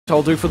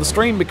I'll do for the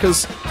stream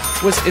because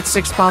it's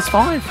 6 past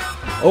 5.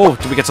 Oh,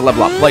 do we get to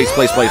level up? Please,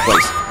 please, please,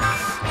 please.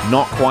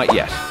 Not quite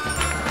yet.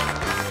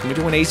 Can we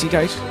do an easy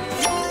date?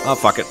 Oh,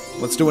 fuck it.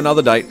 Let's do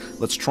another date.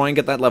 Let's try and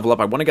get that level up.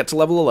 I want to get to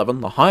level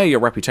 11. The higher your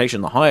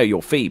reputation, the higher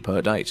your fee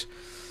per date.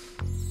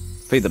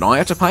 Fee that I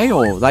have to pay,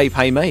 or they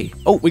pay me?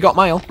 Oh, we got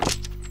mail.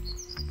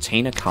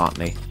 Tina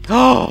Cartney.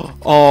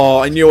 Oh,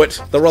 I knew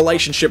it. The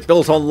relationship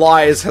built on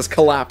lies has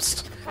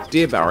collapsed.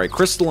 Dear Barry,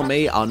 Crystal and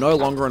me are no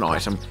longer an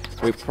item.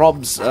 We'll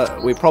probs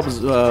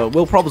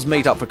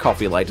meet up for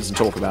coffee later and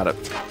talk about it.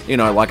 You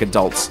know, like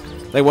adults.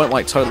 They weren't,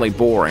 like, totally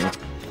boring.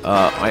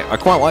 I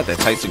quite like their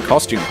taste in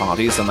costume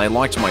parties, and they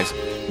liked my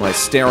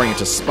staring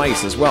into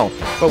space as well.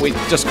 But we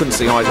just couldn't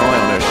see eye to eye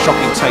on her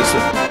shocking taste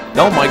of...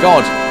 Oh my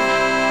god!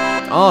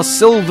 Ah,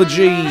 Silver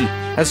G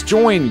has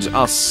joined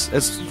us.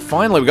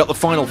 Finally, we got the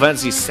Final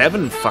Fantasy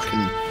VII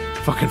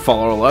fucking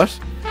follower alert.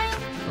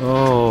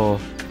 Oh...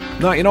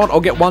 No, you know what? I'll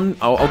get one.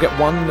 I'll get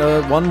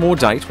one more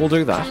date. We'll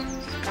do that.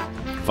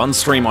 Fun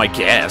stream, I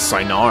guess.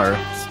 I know.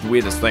 It's the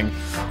weirdest thing.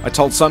 I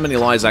told so many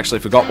lies, I actually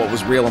forgot what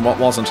was real and what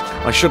wasn't.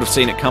 I should have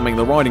seen it coming.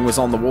 The writing was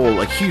on the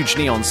wall. A huge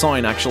neon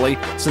sign, actually.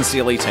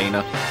 Sincerely,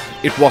 Tina.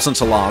 It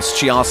wasn't a last.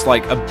 She asked,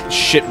 like, a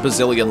shit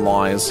bazillion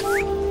lies.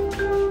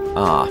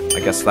 Ah, I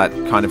guess that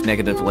kind of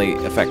negatively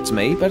affects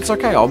me, but it's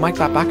okay. I'll make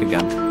that back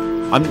again.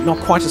 I'm not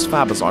quite as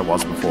fab as I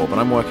was before, but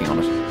I'm working on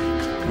it.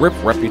 Rip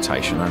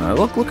reputation, I know.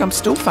 Look, I'm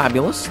still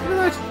fabulous. Look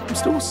at that. I'm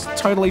still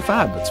totally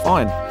fab. It's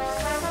fine.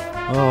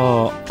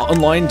 Oh,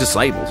 online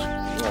disabled.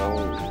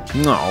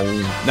 No,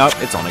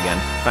 it's on again.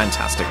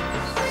 Fantastic.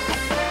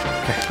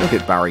 Okay, look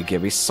at Barry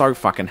Gibb. He's so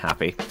fucking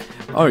happy.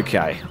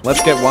 Okay,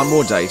 let's get one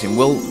more date, and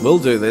we'll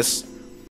do this.